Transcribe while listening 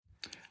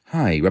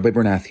Hi, Rabbi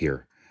Bernath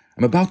here.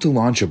 I'm about to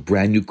launch a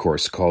brand new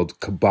course called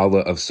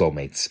Kabbalah of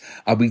Soulmates.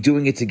 I'll be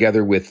doing it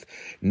together with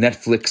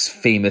Netflix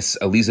famous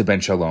Aliza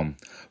Ben Shalom.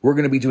 We're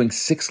going to be doing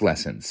 6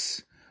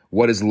 lessons.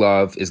 What is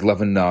love? Is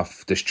love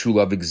enough? Does true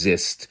love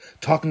exist?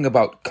 Talking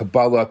about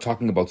Kabbalah,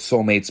 talking about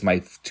soulmates,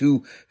 my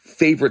 2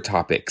 favorite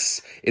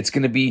topics. It's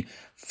going to be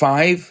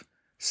 5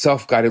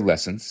 self-guided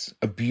lessons,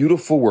 a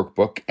beautiful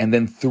workbook, and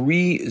then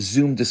 3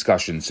 Zoom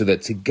discussions so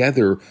that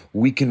together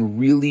we can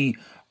really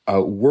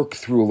work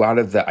through a lot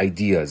of the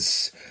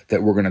ideas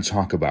that we're going to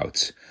talk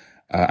about.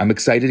 I'm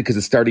excited because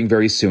it's starting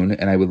very soon,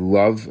 and I would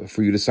love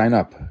for you to sign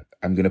up.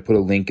 I'm going to put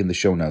a link in the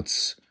show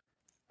notes.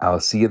 I'll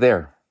see you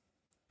there.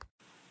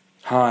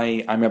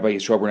 Hi, I'm Rabbi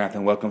Yisrael Bernath,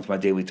 and welcome to my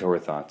Daily Torah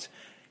Thoughts.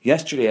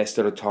 Yesterday, I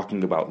started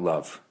talking about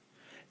love.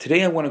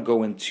 Today, I want to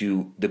go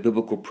into the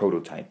biblical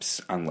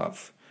prototypes on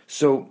love.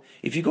 So,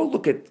 if you go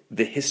look at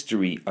the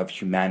history of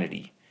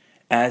humanity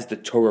as the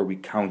Torah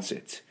recounts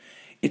it,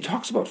 it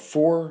talks about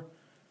 4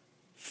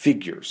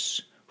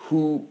 figures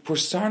who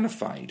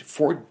personified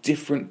 4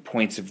 different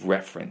points of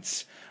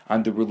reference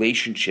on the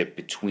relationship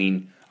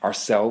between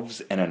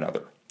ourselves and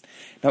another.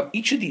 Now,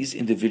 each of these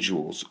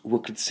individuals were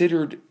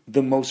considered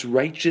the most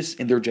righteous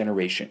in their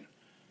generation.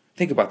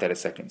 Think about that a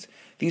second.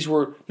 These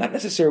were not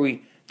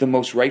necessarily the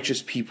most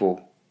righteous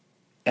people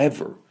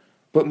ever,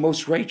 but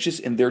most righteous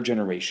in their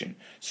generation.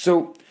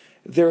 So,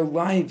 their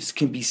lives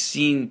can be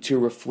seen to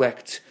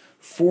reflect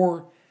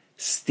 4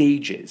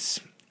 stages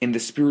in the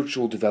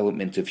spiritual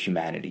development of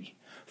humanity.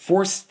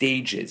 4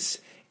 stages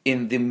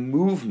in the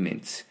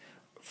movement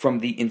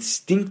from the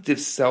instinctive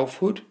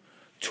selfhood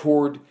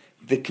toward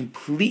the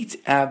complete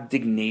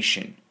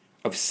abnegation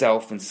of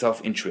self and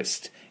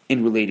self-interest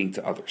in relating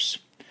to others.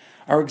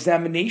 Our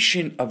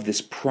examination of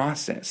this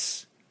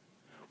process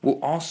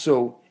will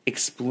also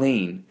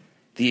explain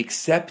the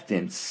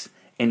acceptance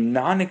and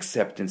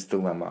non-acceptance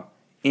dilemma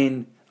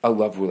in a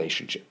love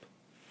relationship.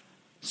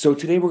 So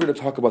today we're going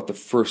to talk about the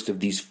first of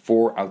these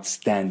 4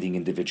 outstanding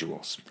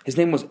individuals. His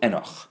name was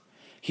Enoch.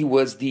 He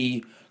was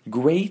the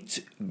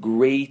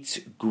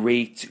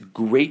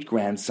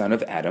great-great-great-great-grandson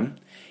of Adam.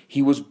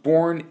 He was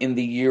born in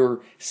the year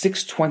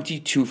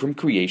 622 from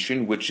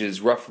creation, which is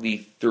roughly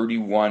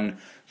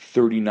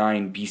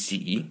 3139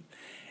 BCE.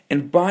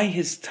 And by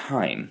his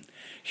time,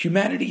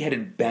 humanity had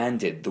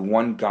abandoned the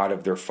one God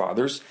of their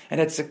fathers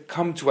and had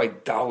succumbed to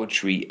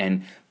idolatry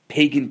and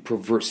pagan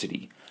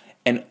perversity.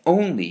 And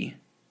only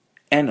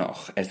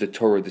Enoch, as the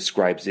Torah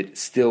describes it,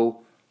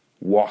 still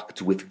walked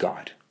with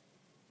God.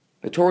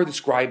 The Torah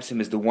describes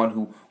him as the one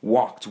who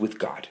walked with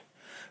God.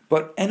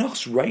 But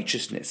Enoch's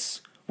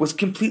righteousness was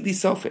completely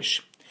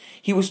selfish.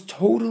 He was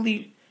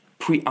totally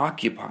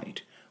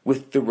preoccupied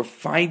with the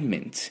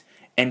refinement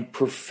and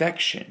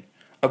perfection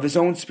of his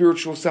own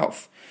spiritual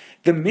self.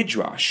 The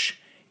Midrash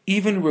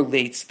even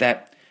relates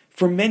that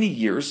for many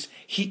years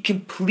he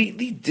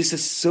completely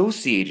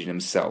disassociated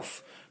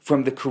himself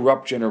from the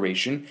corrupt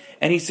generation,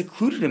 and he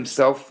secluded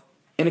himself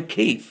in a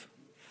cave.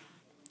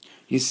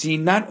 You see,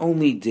 not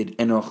only did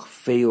Enoch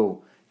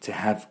fail to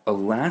have a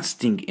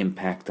lasting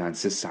impact on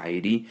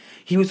society,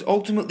 he was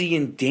ultimately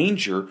in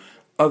danger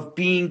of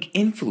being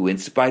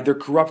influenced by their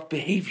corrupt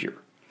behavior.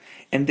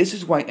 And this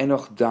is why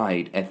Enoch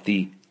died at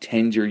the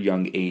tender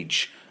young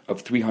age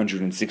of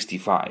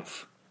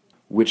 365,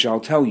 which I'll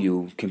tell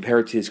you,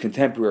 compared to his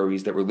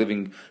contemporaries that were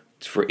living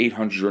for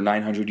 800 or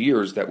 900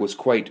 years, that was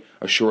quite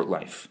a short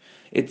life.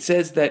 It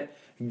says that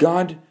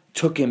God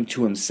took him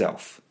to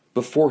himself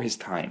before his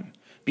time,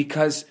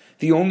 because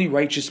the only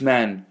righteous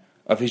man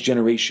of his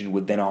generation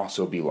would then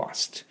also be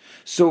lost.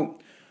 So,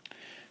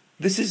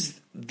 this is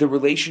the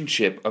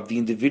relationship of the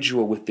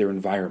individual with their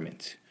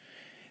environment.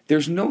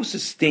 There's no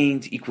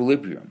sustained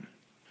equilibrium.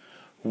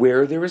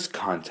 Where there is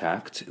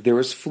contact, there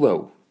is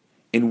flow,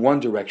 in one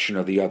direction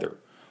or the other.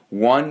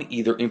 One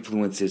either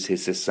influences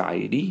his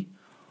society,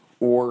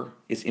 or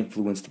is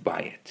influenced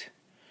by it.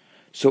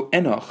 So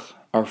Enoch,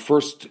 our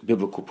first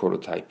biblical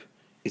prototype,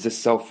 is a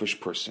selfish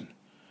person,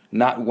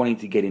 not wanting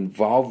to get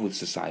involved with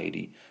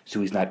society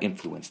so he's not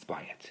influenced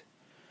by it.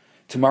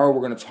 Tomorrow we're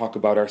going to talk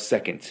about our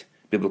second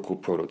biblical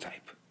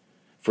prototype.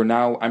 For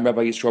now, I'm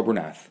Rabbi Yisrael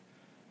Bernath.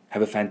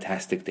 Have a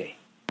fantastic day.